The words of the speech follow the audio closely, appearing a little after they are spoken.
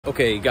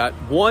Okay, got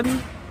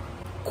one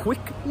quick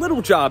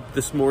little job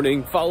this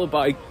morning, followed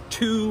by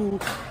 2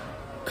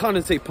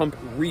 condensate pump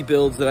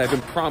rebuilds that I've been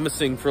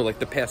promising for like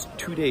the past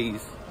 2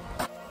 days.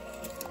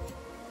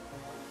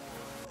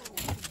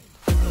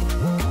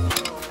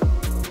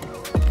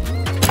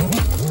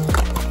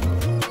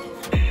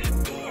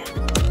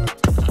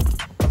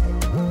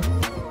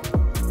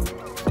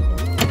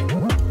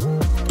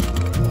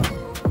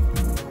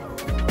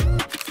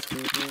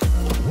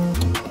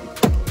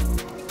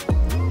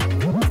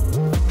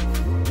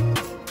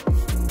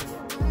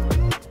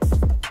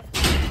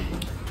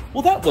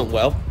 Well, that went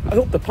well. I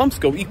hope the pumps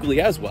go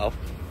equally as well.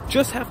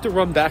 Just have to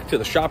run back to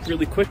the shop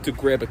really quick to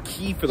grab a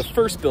key for the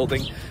first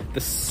building.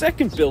 The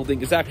second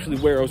building is actually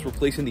where I was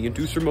replacing the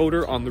inducer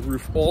motor on the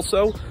roof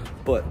also,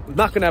 but I'm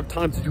not gonna have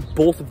time to do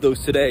both of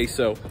those today,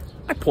 so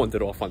I pawned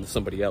it off onto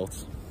somebody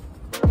else.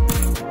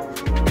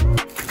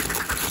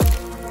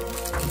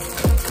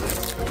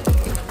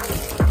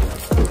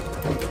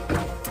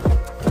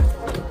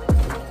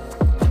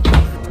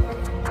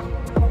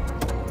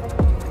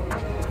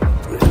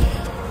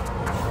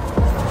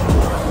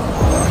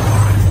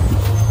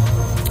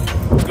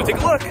 Take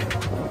a look.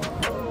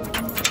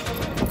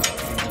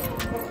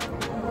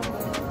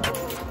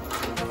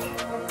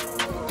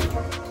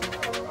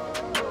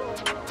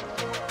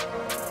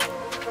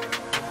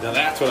 Now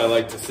that's what I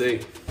like to see.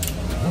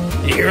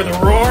 You hear the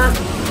roar?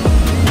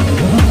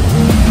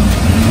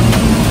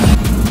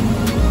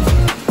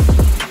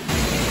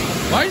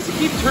 Why does it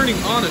keep turning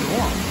on and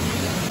off?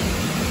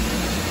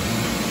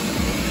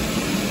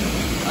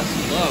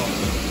 That's low.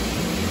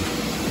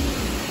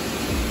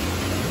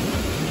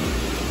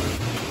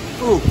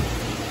 Ooh.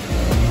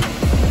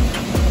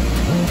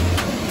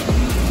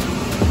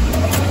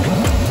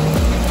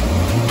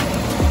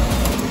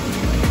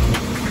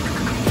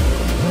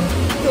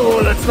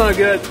 Oh, that's not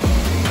good.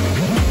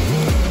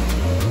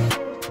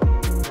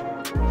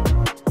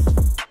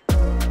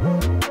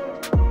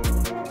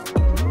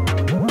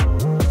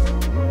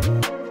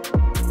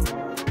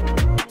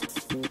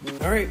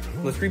 All right,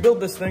 let's rebuild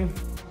this thing.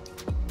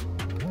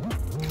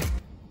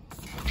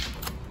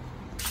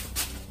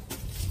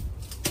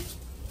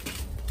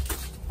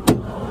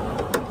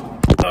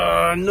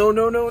 No.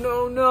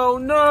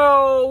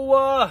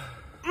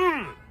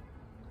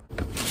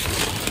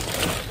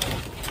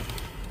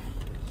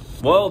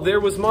 Well, there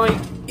was my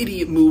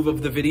idiot move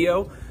of the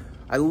video.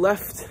 I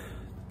left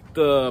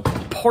the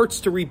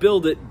parts to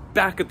rebuild it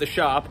back at the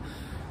shop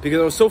because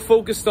I was so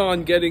focused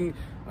on getting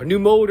a new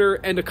motor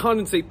and a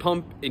condensate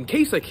pump in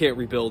case I can't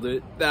rebuild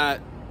it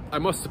that I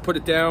must have put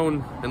it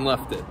down and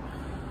left it.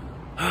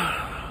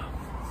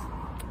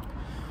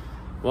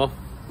 Well,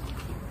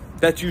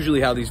 that's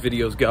usually how these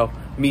videos go.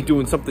 Me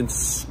doing something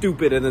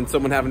stupid and then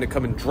someone having to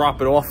come and drop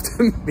it off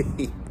to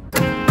me.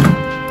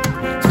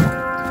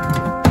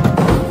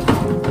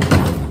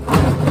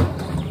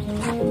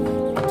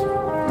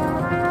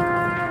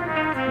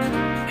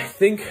 I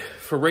think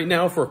for right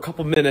now, for a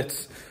couple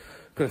minutes, I'm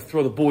gonna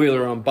throw the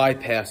boiler on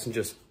bypass and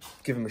just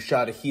give him a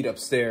shot of heat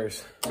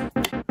upstairs.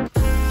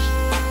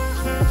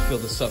 Fill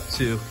this up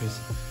too, because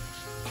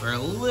we're a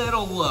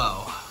little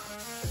low.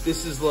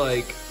 This is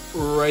like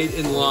right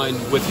in line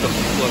with the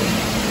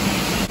flow.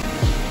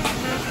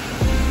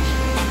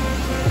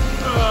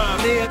 Oh,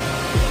 man.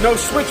 No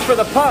switch for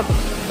the pump.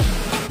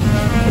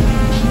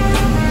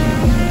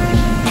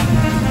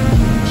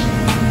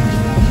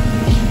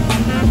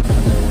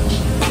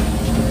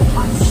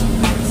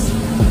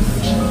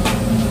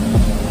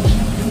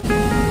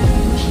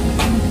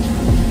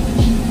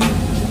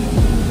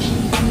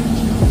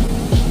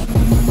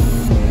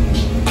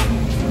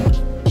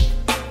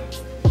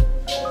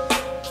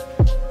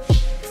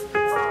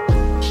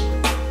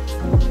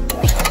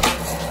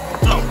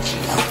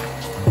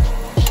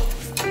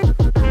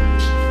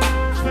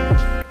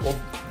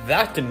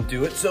 That didn't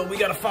do it, so we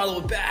gotta follow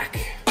it back.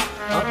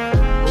 Up,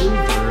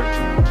 over,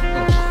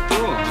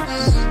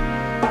 across,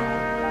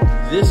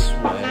 this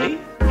way.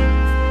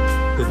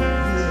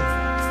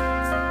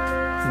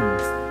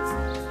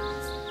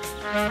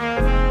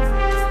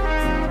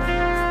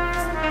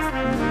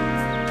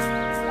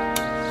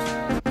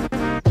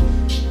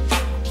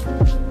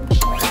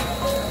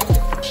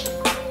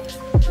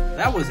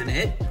 That wasn't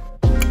it.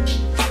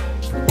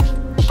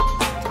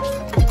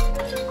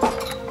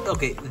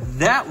 Okay,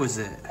 that was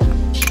it.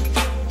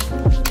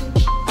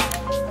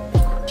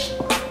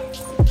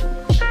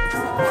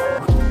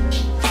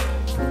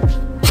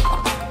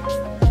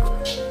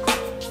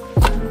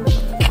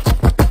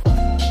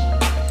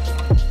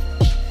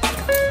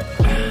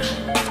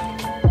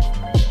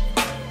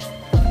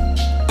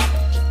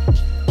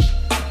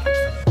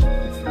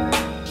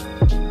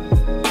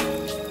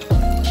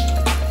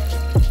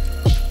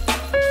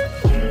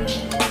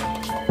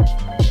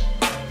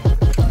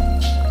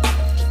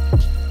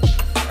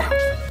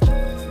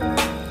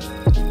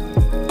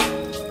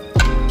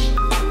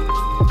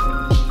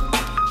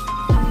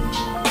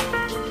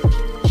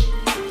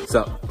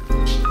 So,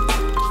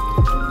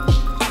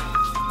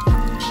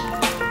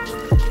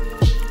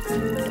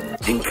 I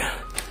think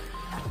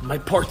my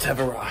parts have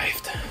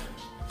arrived.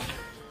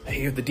 I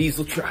hear the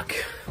diesel truck.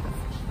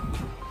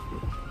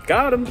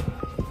 Got him.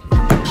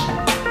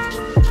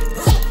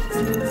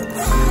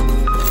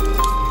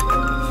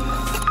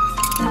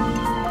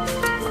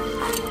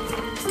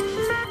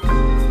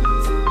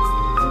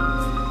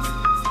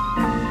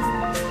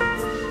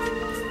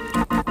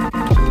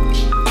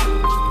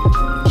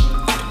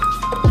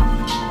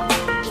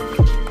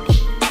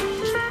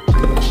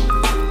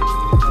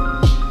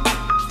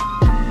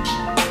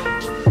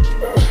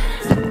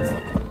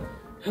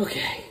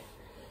 Okay.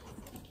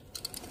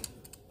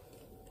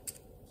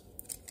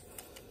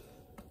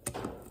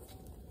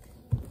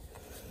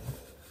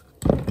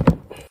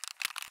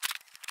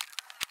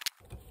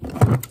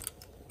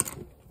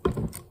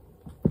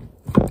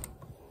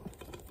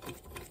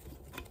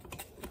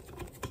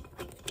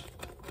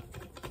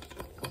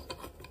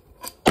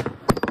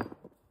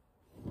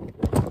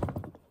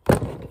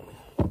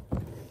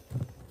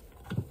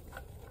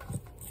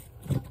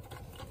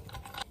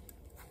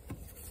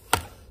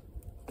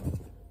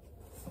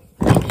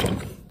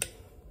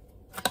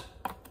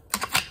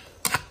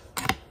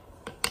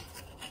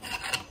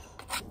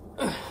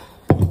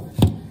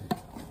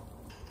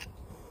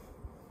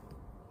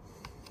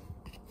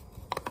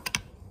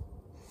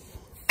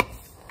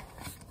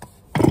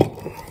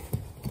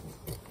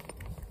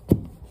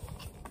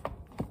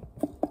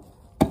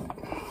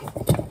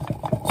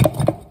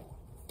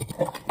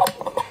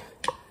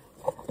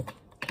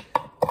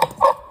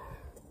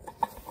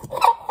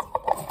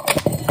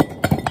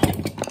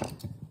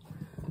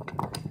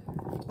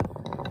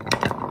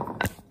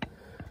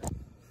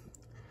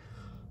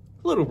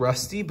 A little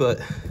rusty, but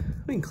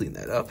we can clean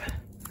that up.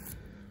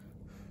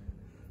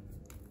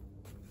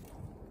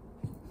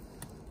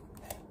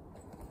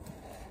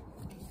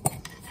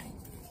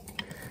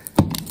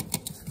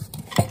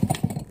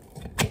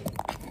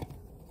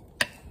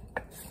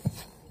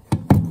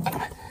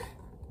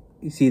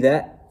 You see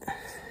that?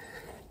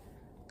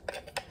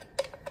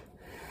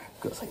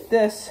 Goes like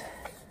this.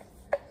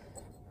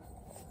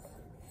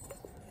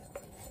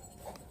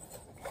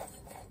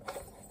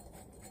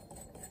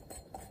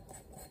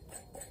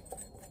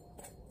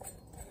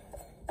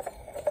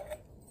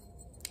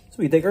 So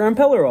we take our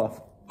impeller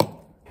off.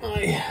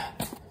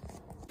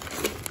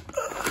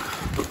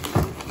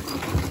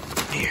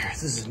 Here,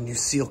 this is a new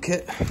seal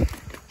kit.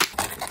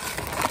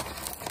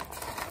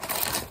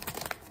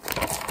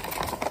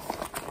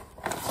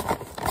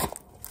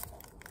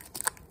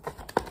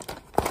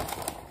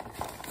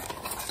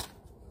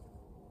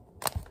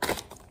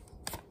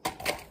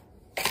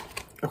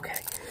 Okay,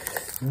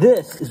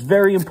 this is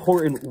very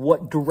important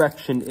what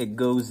direction it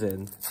goes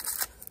in.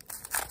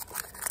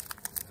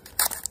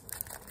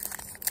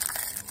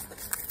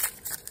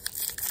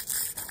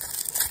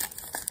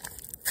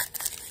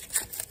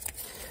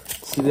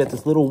 See, we got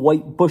this little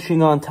white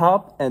bushing on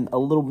top and a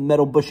little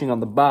metal bushing on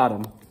the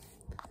bottom.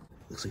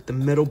 Looks like the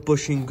metal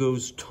bushing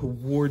goes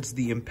towards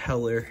the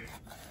impeller.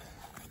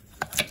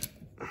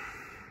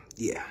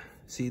 Yeah,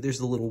 see, there's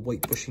the little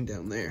white bushing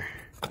down there.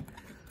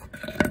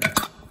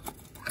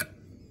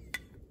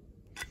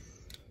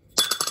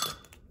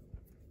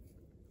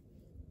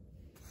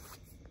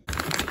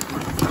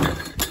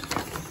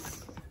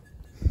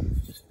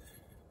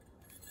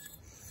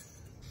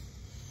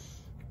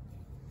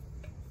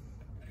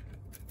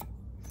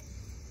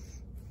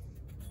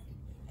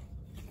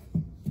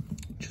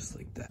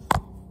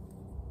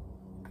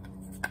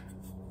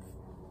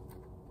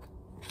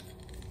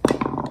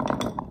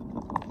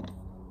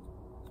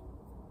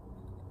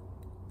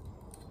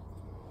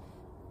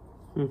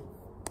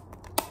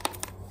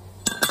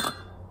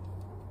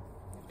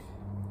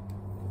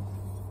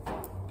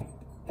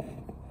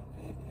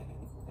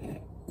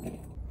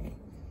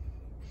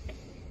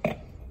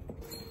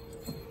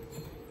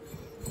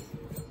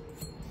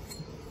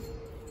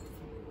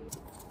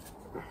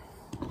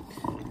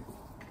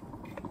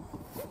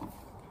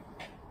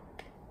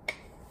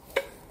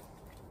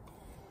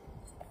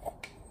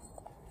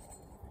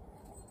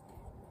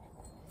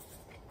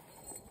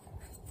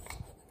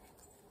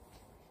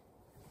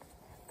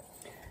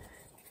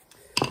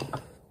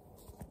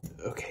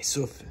 Okay,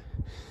 so if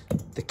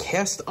the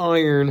cast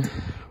iron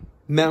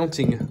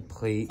mounting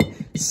plate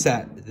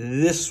sat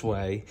this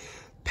way,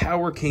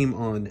 power came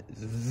on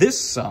this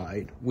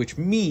side, which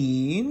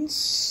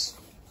means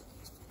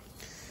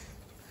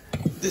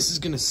this is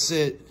gonna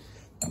sit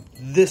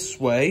this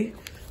way.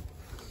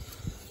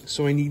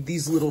 So I need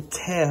these little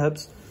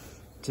tabs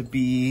to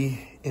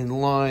be in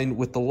line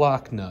with the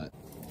lock nut.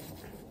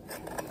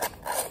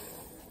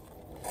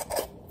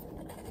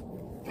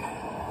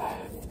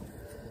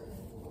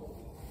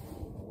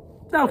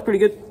 That looks pretty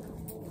good.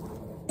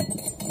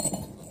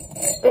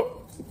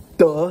 Oh,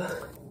 duh.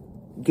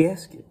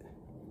 Gasket.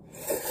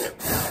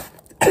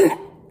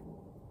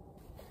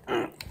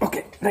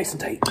 Okay, nice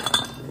and tight.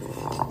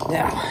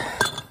 Now,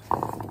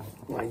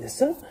 line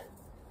this up.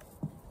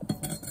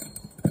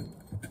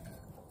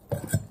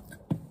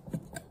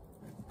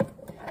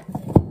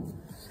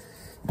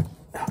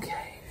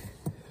 Okay.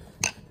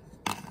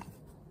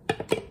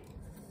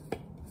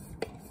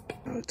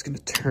 Now it's gonna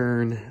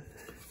turn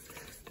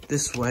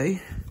this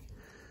way.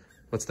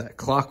 what's that,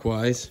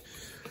 clockwise,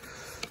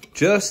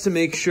 just to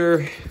make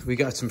sure we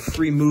got some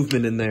free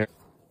movement in there.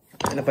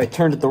 And if I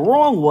turned it the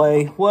wrong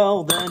way,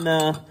 well, then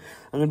I'm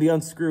gonna be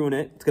unscrewing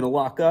it. It's gonna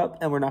lock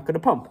up and we're not gonna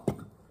pump.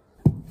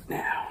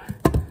 Now.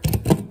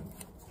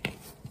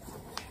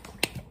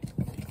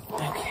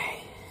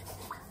 Okay.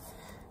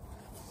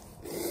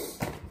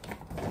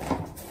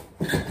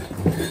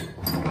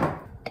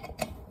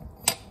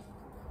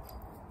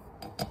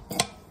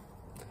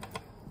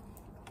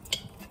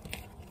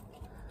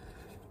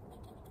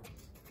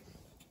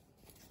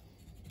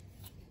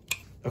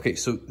 Okay,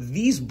 so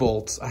these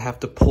bolts, I have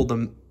to pull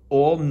them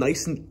all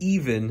nice and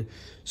even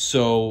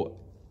so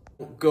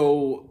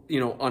go,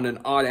 on an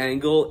odd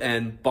angle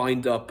and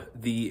bind up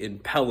the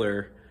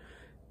impeller,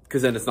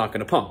 because then it's not going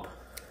to pump.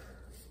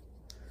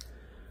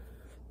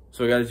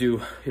 So I got to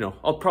do,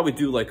 I'll probably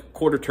do like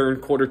quarter turn,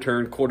 quarter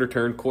turn, quarter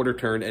turn, quarter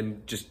turn,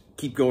 and just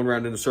keep going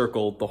around in a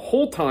circle. The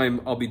whole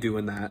time I'll be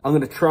doing that. I'm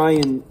going to try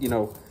and,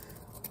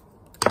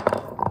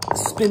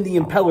 spin the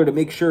impeller to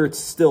make sure it's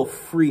still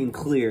free and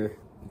clear.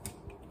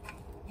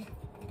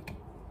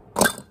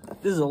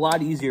 This is a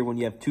lot easier when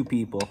you have two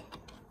people.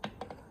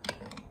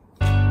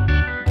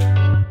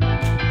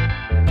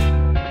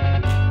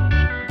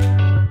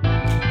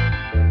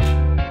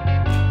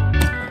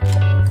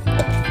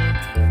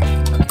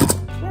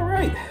 All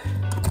right.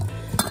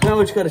 Now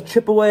we just got to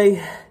chip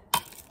away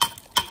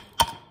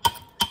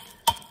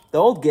the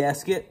old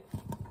gasket.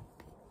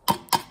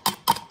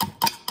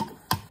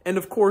 And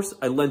of course,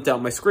 I lent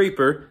out my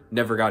scraper,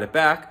 never got it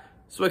back,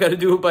 so I got to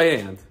do it by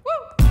hand.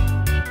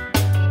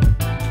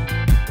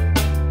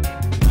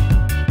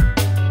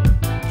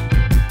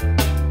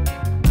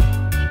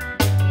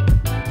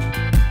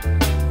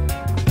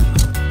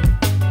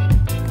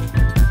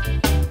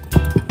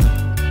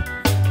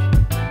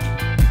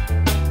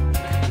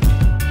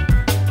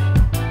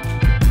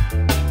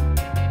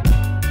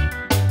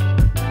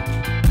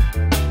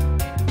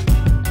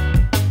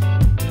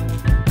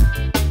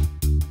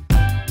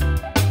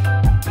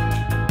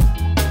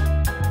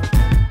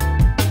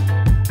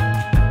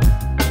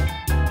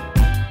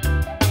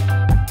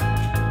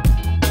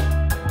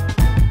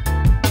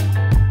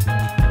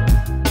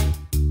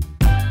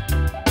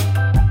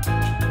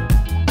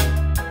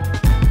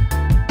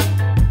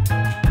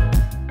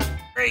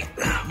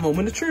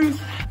 Moment of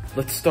truth.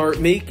 Let's start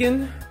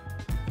making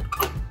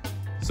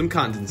some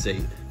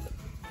condensate.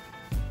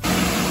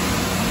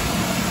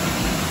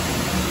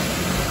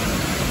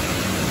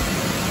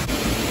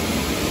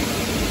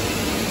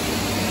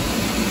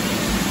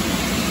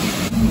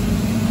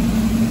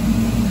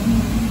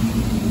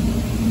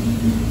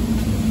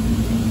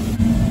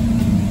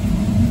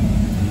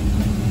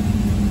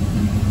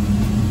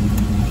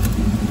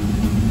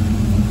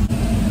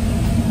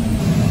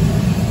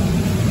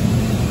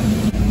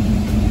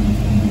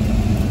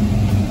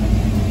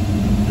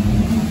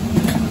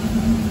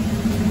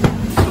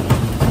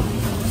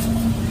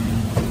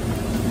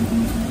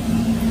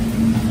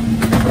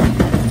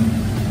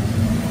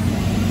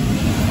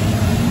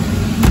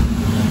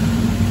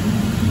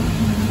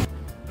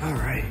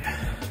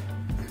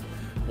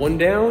 One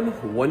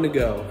down, one to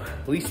go.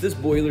 At least this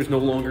boiler's no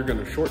longer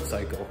gonna short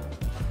cycle.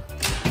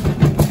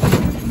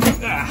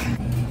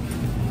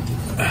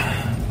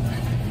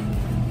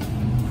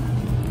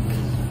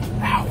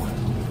 Ow.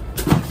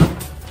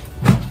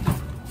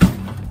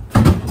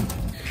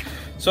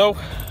 So,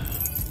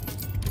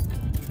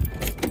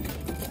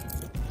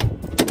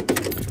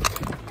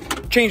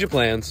 change of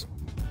plans.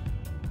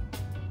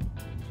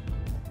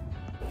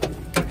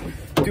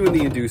 Doing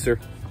the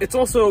inducer. It's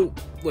also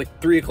like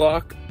 3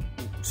 o'clock.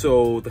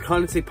 So the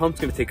condensate pump's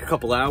gonna take a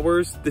couple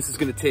hours. This is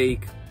gonna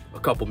take a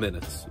couple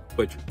minutes,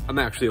 which I'm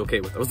actually okay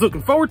with. I was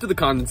looking forward to the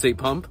condensate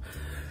pump,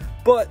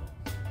 but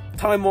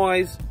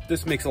time-wise,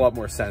 this makes a lot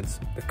more sense.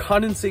 The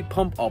condensate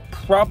pump, I'll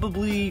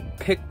probably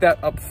pick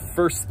that up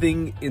first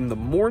thing in the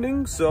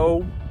morning,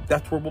 so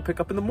that's where we'll pick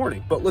up in the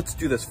morning. But let's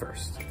do this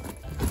first.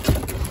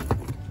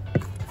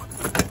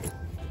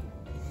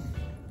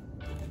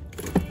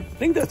 I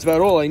think that's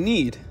about all I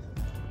need.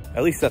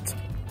 At least that's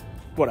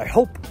what I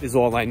hope is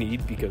all I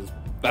need, because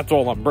that's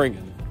all I'm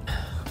bringing.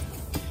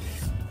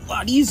 A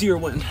lot easier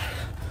when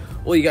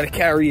all you gotta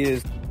carry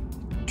is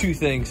 2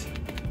 things.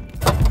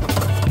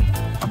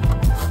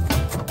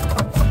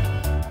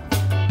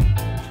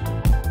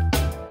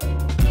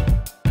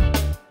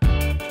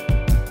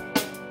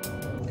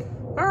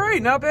 All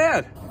right, not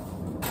bad.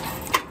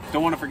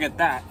 Don't want to forget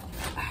that.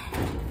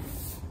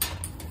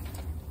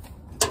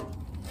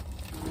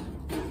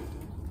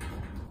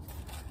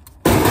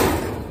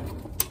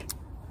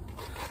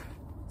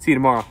 See you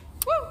tomorrow.